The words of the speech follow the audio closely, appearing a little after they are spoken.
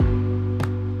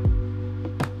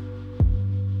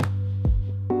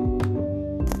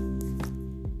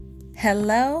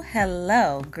Hello,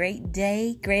 hello. Great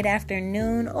day, great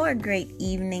afternoon, or great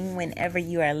evening whenever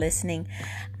you are listening.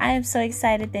 I am so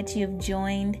excited that you've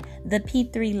joined the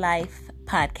P3 Life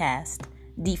podcast,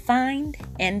 Defined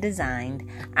and Designed.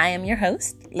 I am your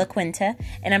host, LaQuinta,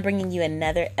 and I'm bringing you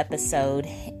another episode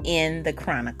in the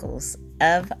Chronicles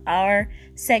of our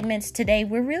segments. Today,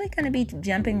 we're really going to be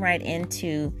jumping right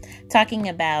into talking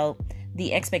about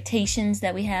the expectations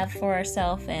that we have for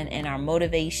ourselves and our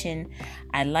motivation.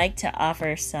 I'd like to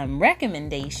offer some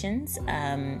recommendations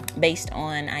based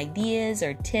on ideas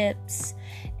or tips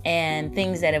and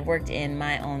things that have worked in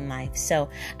my own life. So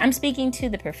I'm speaking to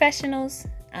the professionals,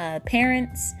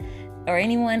 parents, or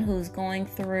anyone who's going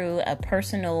through a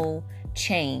personal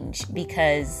change,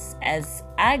 because as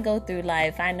I go through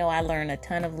life, I know I learn a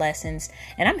ton of lessons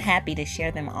and I'm happy to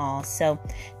share them all. So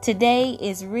today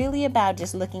is really about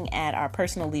just looking at our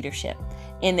personal leadership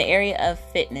in the area of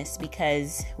fitness,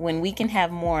 because when we can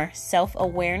have more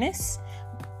self-awareness,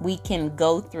 we can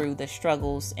go through the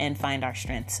struggles and find our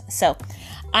strengths. So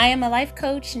I am a life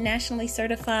coach, nationally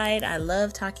certified. I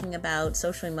love talking about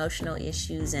social emotional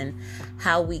issues and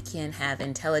how we can have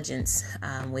intelligence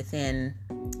within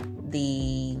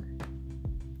the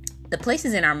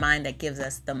places in our mind that gives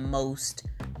us the most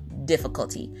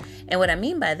difficulty. And what I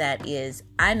mean by that is,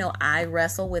 I know I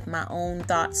wrestle with my own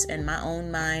thoughts and my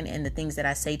own mind and the things that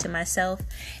I say to myself.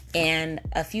 And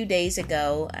a few days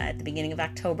ago, at the beginning of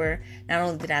October, not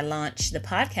only did I launch the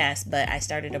podcast, but I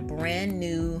started a brand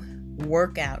new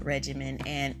workout regimen,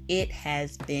 and it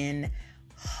has been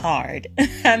hard.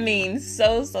 I mean,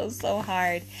 so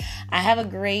hard. I have a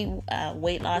great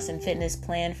weight loss and fitness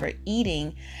plan for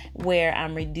eating, where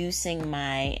I'm reducing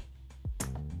my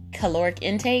caloric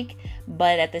intake,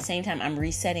 but at the same time, I'm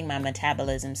resetting my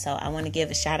metabolism. So I want to give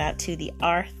a shout out to the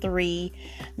R3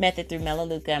 method through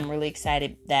Melaleuca. I'm really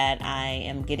excited that I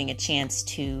am getting a chance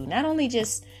to not only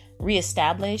just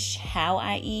reestablish how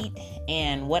I eat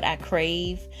and what I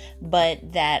crave,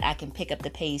 but that I can pick up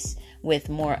the pace with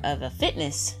more of a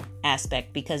fitness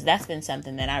aspect, because that's been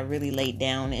something that I really laid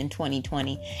down in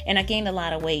 2020. And I gained a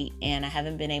lot of weight, and I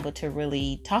haven't been able to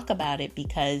really talk about it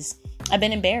because I've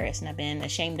been embarrassed and I've been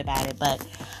ashamed about it. But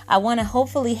I want to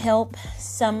hopefully help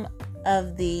some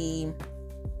of the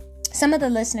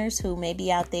listeners who may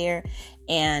be out there,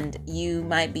 and you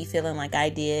might be feeling like I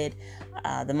did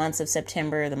the months of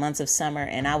September, the months of summer,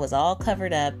 and I was all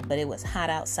covered up, but it was hot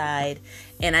outside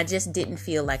and I just didn't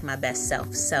feel like my best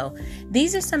self. So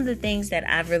these are some of the things that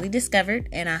I've really discovered,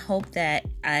 and I hope that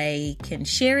I can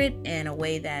share it in a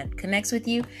way that connects with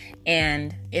you.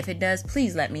 And if it does,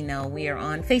 please let me know. We are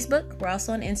on Facebook. We're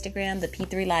also on Instagram, the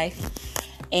P3 Life,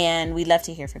 and we'd love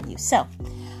to hear from you. So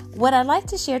what I'd like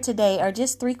to share today are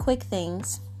just 3 quick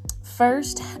things.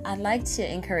 First, I'd like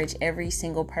to encourage every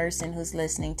single person who's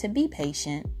listening to be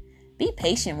patient. Be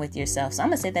patient with yourself. So I'm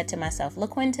going to say that to myself.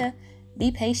 LaQuinta,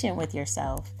 be patient with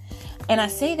yourself. And I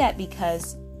say that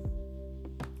because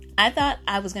I thought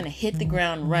I was going to hit the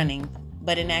ground running,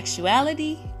 but in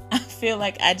actuality, I feel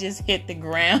like I just hit the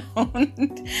ground.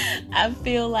 I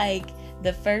feel like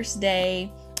the first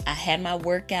day I had my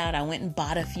workout, I went and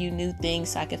bought a few new things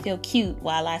so I could feel cute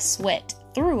while I sweat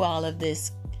through all of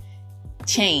this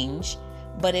change.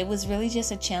 But it was really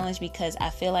just a challenge because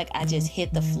I feel like I just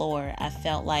hit the floor. I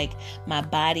felt like my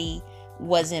body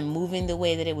wasn't moving the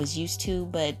way that it was used to,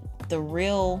 but the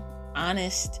real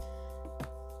honest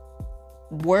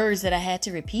words that I had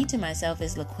to repeat to myself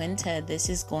is, LaQuinta, this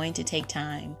is going to take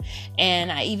time.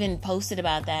 And I even posted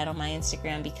about that on my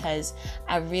Instagram because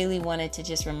I really wanted to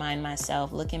just remind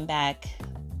myself, looking back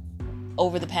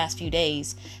over the past few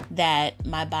days, that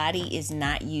my body is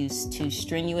not used to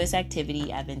strenuous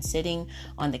activity. I've been sitting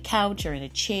on the couch or in a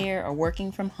chair or working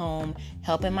from home,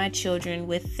 helping my children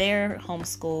with their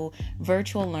homeschool,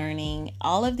 virtual learning,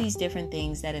 all of these different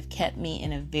things that have kept me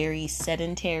in a very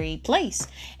sedentary place.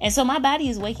 And so my body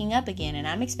is waking up again, and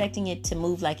I'm expecting it to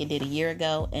move like it did a year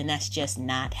ago, and that's just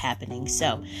not happening.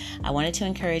 So I wanted to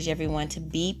encourage everyone to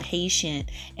be patient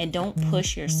and don't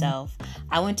push yourself.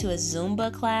 I went to a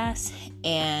Zumba class,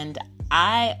 and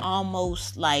I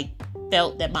almost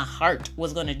felt that my heart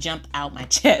was going to jump out my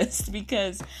chest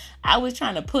because I was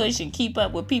trying to push and keep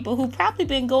up with people who probably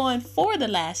been going for the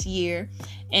last year.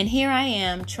 And here I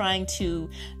am trying to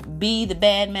be the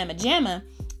bad mama jamma,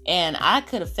 and I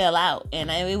could have fell out, and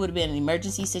it would have been an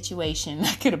emergency situation.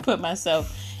 I could have put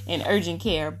myself in urgent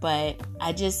care. But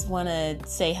I just want to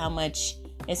say how much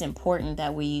it's important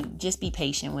that we just be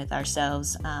patient with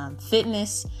ourselves.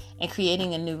 Fitness and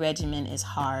creating a new regimen is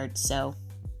hard. So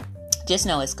just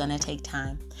know it's going to take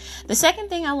time. The second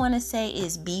thing I want to say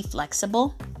is be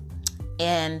flexible.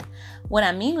 And what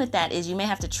I mean with that is you may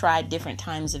have to try different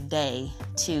times of day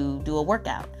to do a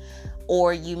workout,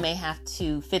 or you may have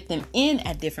to fit them in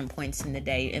at different points in the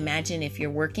day. Imagine if you're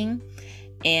working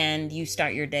and you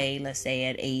start your day, let's say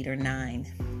at 8 or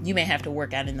 9. You may have to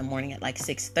work out in the morning at like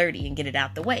 6:30 and get it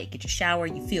out the way. Get your shower,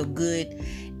 you feel good,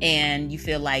 and you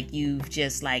feel like you've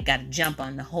just like got to jump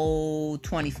on the whole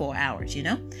 24 hours, you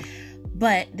know?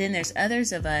 But then there's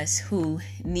others of us who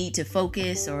need to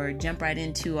focus or jump right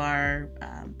into our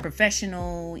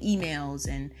professional emails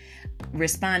and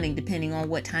responding depending on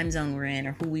what time zone we're in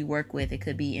or who we work with. It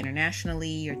could be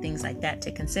internationally or things like that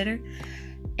to consider.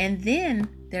 And then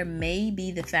there may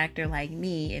be the factor like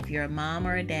me, if you're a mom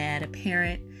or a dad, a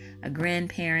parent, a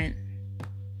grandparent,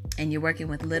 and you're working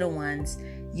with little ones,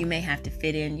 you may have to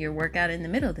fit in your workout in the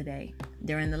middle of the day,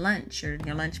 during the lunch or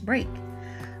your lunch break.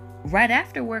 Right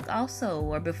after work also,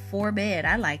 or before bed.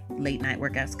 I like late night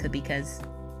workouts because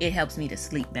it helps me to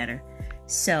sleep better.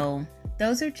 So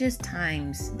those are just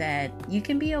times that you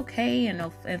can be okay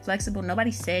and flexible.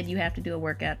 Nobody said you have to do a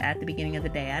workout at the beginning of the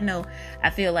day. I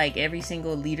feel like every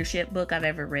single leadership book I've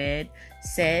ever read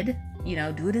said,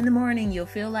 do it in the morning. You'll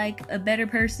feel like a better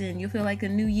person. You'll feel like a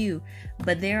new you.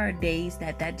 But there are days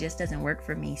that just doesn't work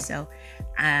for me. So,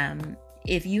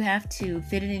 if you have to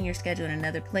fit it in your schedule in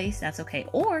another place, that's okay.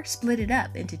 Or split it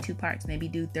up into 2 parts. Maybe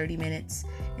do 30 minutes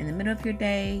in the middle of your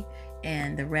day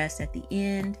and the rest at the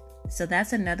end. So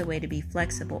that's another way to be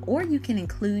flexible. Or you can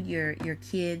include your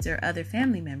kids or other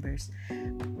family members.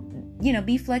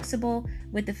 Be flexible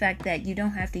with the fact that you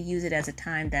don't have to use it as a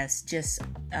time that's just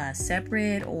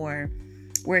separate or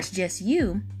where it's just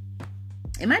you.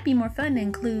 It might be more fun to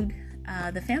include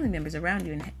the family members around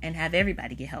you and have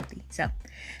everybody get healthy. So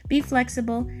be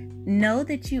flexible. Know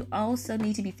that you also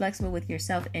need to be flexible with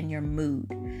yourself and your mood.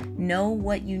 Know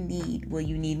what you need. Will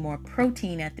you need more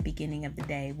protein at the beginning of the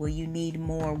day? Will you need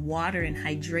more water and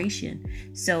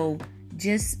hydration? So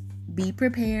just be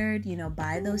prepared,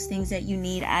 buy those things that you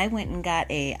need. I went and got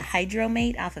a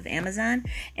Hydromate off of Amazon,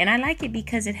 and I like it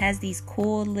because it has these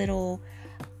cool little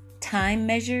time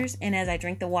measures, and as I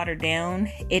drink the water down,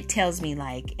 it tells me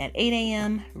like at 8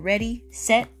 a.m. ready,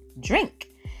 set, drink,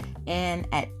 and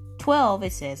at 12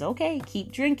 it says okay,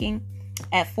 keep drinking.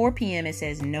 At 4 p.m. it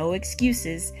says no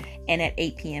excuses, and at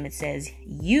 8 p.m. it says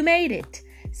you made it.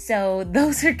 So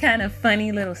those are kind of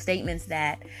funny little statements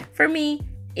that for me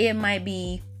it might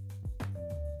be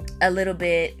a little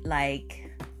bit like,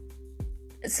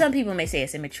 some people may say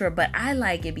it's immature, but I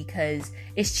like it because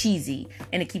it's cheesy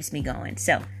and it keeps me going.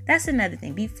 So that's another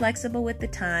thing. Be flexible with the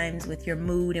times, with your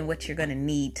mood, and what you're going to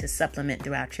need to supplement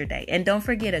throughout your day. And don't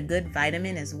forget a good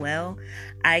vitamin as well.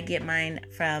 I get mine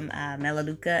from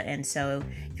Melaleuca. And so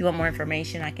if you want more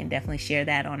information, I can definitely share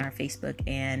that on our Facebook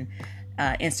and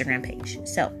Instagram page.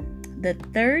 So the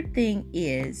third thing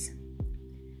is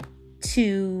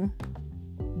to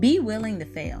be willing to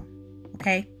fail.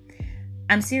 Okay?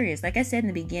 I'm serious. Like I said in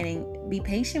the beginning, be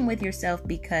patient with yourself,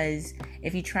 because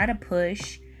if you try to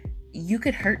push, you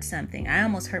could hurt something. I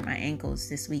almost hurt my ankles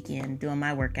this weekend doing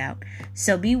my workout.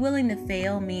 So be willing to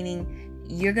fail, meaning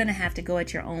you're going to have to go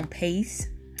at your own pace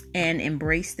and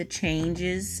embrace the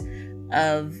changes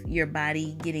of your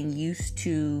body getting used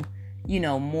to,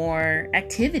 more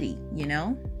activity,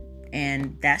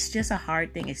 and that's just a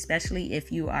hard thing, especially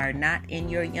if you are not in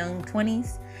your young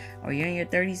 20s or you're in your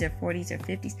 30s or 40s or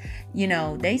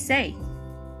 50s. They say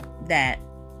that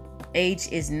age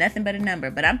is nothing but a number,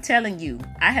 but I'm telling you,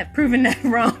 I have proven that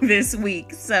wrong this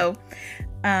week. So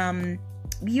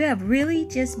you have really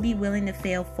just be willing to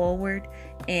fail forward.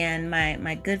 And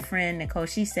my good friend Nicole,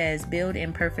 she says build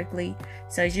imperfectly.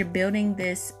 So as you're building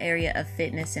this area of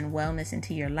fitness and wellness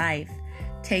into your life,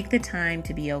 take the time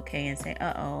to be okay and say,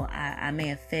 I may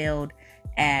have failed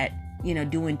at,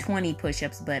 doing 20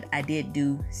 push-ups, but I did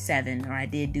do 7 or I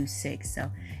did do 6.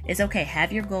 So it's okay.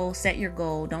 Have your goal, set your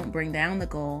goal. Don't bring down the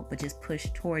goal, but just push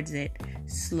towards it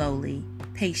slowly,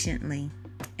 patiently,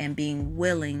 and being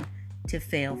willing to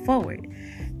fail forward.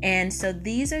 And so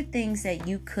these are things that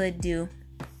you could do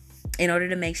in order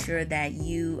to make sure that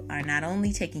you are not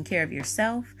only taking care of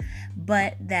yourself,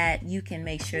 but that you can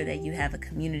make sure that you have a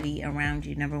community around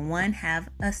you. Number one, have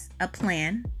a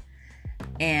plan,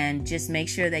 and just make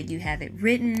sure that you have it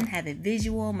written, have it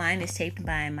visual. Mine is taped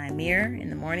by my mirror. In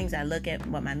the mornings, I look at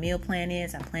what my meal plan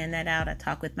is. I plan that out. I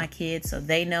talk with my kids so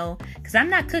they know, because I'm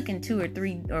not cooking 2 or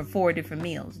 3 or 4 different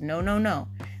meals. No.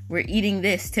 We're eating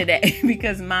this today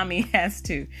because mommy has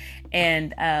to.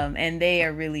 And they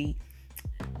are really,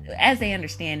 as they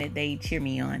understand it, they cheer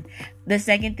me on. The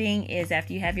second thing is,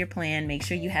 after you have your plan, make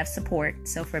sure you have support.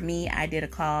 So for me, I did a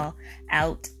call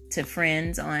out to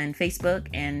friends on Facebook,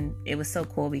 and it was so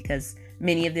cool because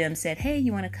many of them said, hey,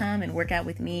 you want to come and work out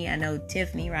with me? I know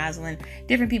Tiffany, Rosalind,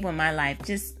 different people in my life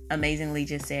just amazingly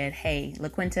just said, hey,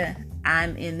 LaQuinta,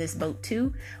 I'm in this boat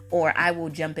too, or I will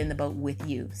jump in the boat with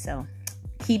you. So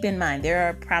keep in mind, there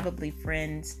are probably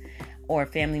friends or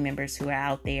family members who are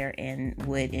out there and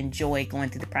would enjoy going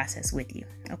through the process with you.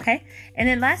 Okay. And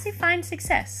then lastly, find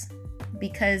success,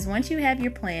 because once you have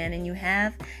your plan and you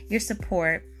have your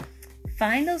support,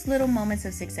 find those little moments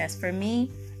of success. For me,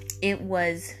 it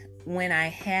was when I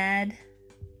had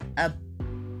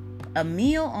a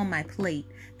meal on my plate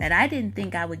that I didn't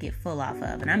think I would get full off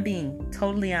of. And I'm being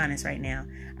totally honest right now.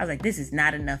 I was like, this is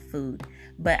not enough food.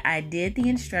 But I did the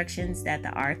instructions that the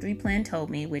R3 plan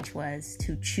told me, which was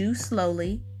to chew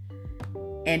slowly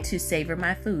and to savor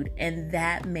my food. And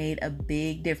that made a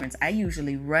big difference. I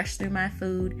usually rush through my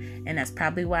food, and that's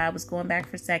probably why I was going back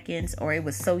for seconds, or it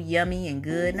was so yummy and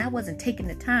good and I wasn't taking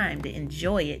the time to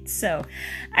enjoy it. So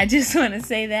I just want to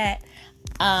say that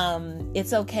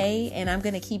it's okay. And I'm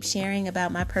going to keep sharing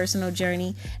about my personal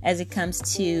journey as it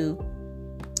comes to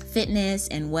fitness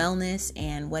and wellness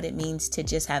and what it means to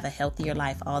just have a healthier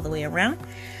life all the way around.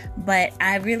 But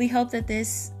I really hope that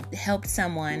this helped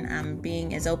someone. I'm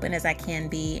being as open as I can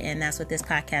be, and that's what this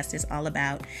podcast is all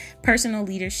about. Personal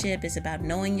leadership is about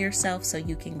knowing yourself so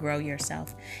you can grow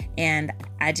yourself. And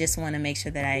I just want to make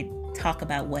sure that I talk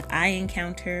about what I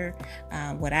encounter,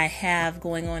 what I have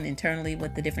going on internally,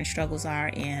 what the different struggles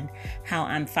are, and how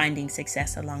I'm finding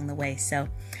success along the way. So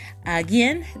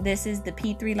again, this is the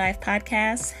P3 Life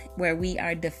Podcast, where we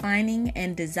are defining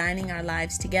and designing our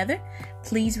lives together.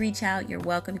 Please reach out. You're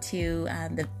welcome to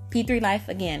the P3 Life.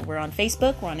 Again, we're on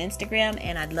Facebook, we're on Instagram,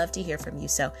 and I'd love to hear from you.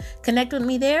 So connect with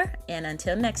me there. And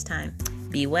until next time,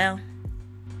 be well.